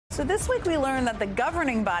So this week we learned that the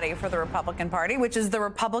governing body for the Republican Party, which is the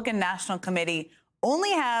Republican National Committee,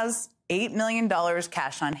 only has $8 million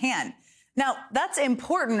cash on hand. Now, that's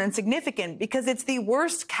important and significant because it's the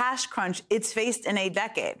worst cash crunch it's faced in a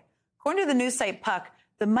decade. According to the news site Puck,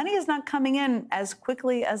 the money is not coming in as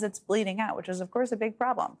quickly as it's bleeding out, which is, of course, a big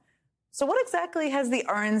problem. So what exactly has the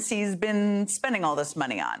RNC's been spending all this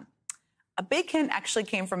money on? A big hint actually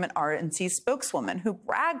came from an RNC spokeswoman who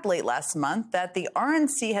bragged late last month that the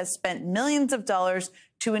RNC has spent millions of dollars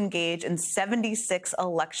to engage in 76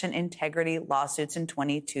 election integrity lawsuits in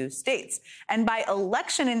 22 states. And by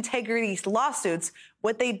election integrity lawsuits,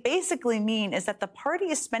 what they basically mean is that the party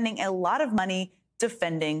is spending a lot of money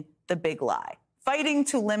defending the big lie, fighting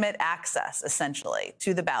to limit access, essentially,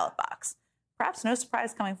 to the ballot box. Perhaps no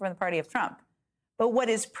surprise coming from the party of Trump. But what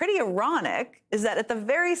is pretty ironic is that at the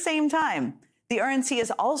very same time, the RNC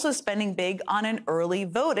is also spending big on an early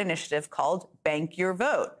vote initiative called Bank Your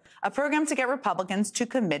Vote, a program to get Republicans to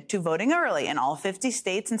commit to voting early in all 50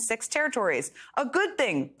 states and 6 territories. A good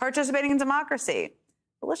thing, participating in democracy.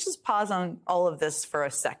 But let's just pause on all of this for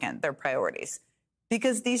a second, their priorities,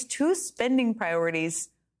 because these two spending priorities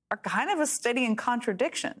are kind of a study in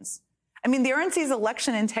contradictions. I mean, the RNC's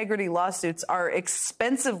election integrity lawsuits are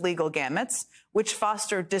expensive legal gamuts, which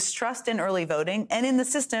foster distrust in early voting and in the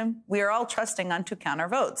system we are all trusting on to count our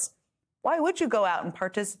votes. Why would you go out and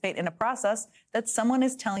participate in a process that someone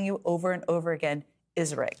is telling you over and over again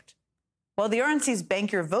is rigged? Well, the RNC's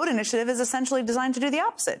Bank Your Vote initiative is essentially designed to do the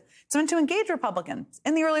opposite. It's meant to engage Republicans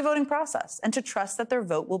in the early voting process and to trust that their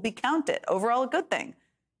vote will be counted. Overall, a good thing.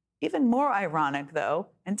 Even more ironic, though,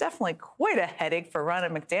 and definitely quite a headache for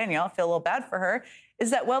Ronna McDaniel, I feel a little bad for her,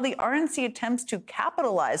 is that while the RNC attempts to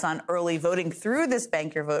capitalize on early voting through this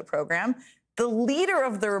Bank Your Vote program, the leader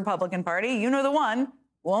of the Republican Party, you know the one,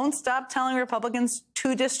 won't stop telling Republicans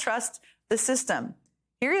to distrust the system.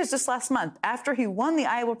 Here he is just last month, after he won the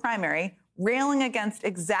Iowa primary, railing against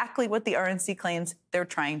exactly what the RNC claims they're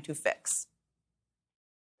trying to fix.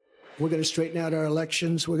 We're going to straighten out our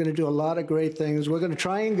elections. We're going to do a lot of great things. We're going to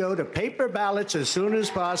try and go to paper ballots as soon as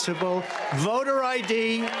possible. Voter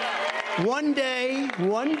ID, one day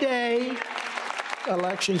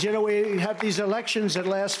elections. You know, we have these elections that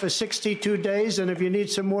last for 62 days, and if you need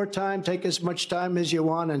some more time, take as much time as you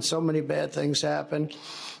want, and so many bad things happen.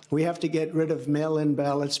 We have to get rid of mail-in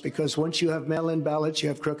ballots, because once you have mail-in ballots, you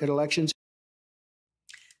have crooked elections.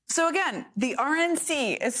 So again, the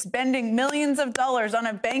RNC is spending millions of dollars on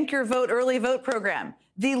a Bank Your Vote early vote program.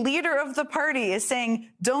 The leader of the party is saying,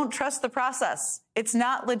 don't trust the process. It's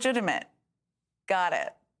not legitimate. Got it.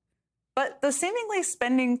 But the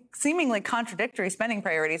seemingly contradictory spending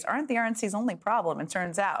priorities aren't the RNC's only problem, it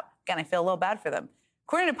turns out. Again, I feel a little bad for them.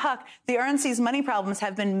 According to Puck, the RNC's money problems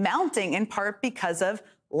have been mounting in part because of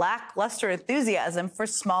lackluster enthusiasm for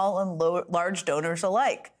small and large donors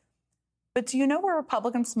alike. But do you know where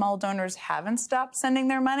Republican small donors haven't stopped sending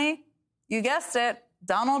their money? You guessed it,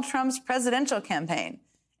 Donald Trump's presidential campaign.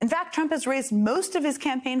 In fact, Trump has raised most of his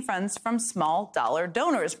campaign funds from small dollar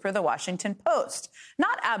donors, per the Washington Post.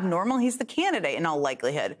 Not abnormal, he's the candidate in all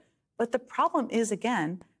likelihood. But the problem is,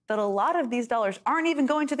 again, that a lot of these dollars aren't even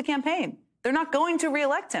going to the campaign. They're not going to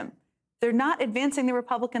reelect him. They're not advancing the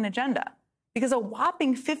Republican agenda, because a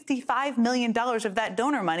whopping $55 million of that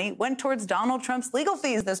donor money went towards Donald Trump's legal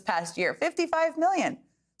fees this past year, $55 million.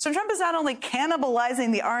 So Trump is not only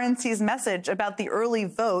cannibalizing the RNC's message about the early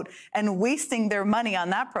vote and wasting their money on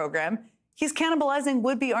that program, he's cannibalizing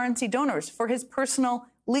would-be RNC donors for his personal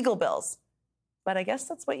legal bills. But I guess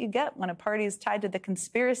that's what you get when a party is tied to the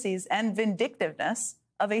conspiracies and vindictiveness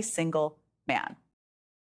of a single man.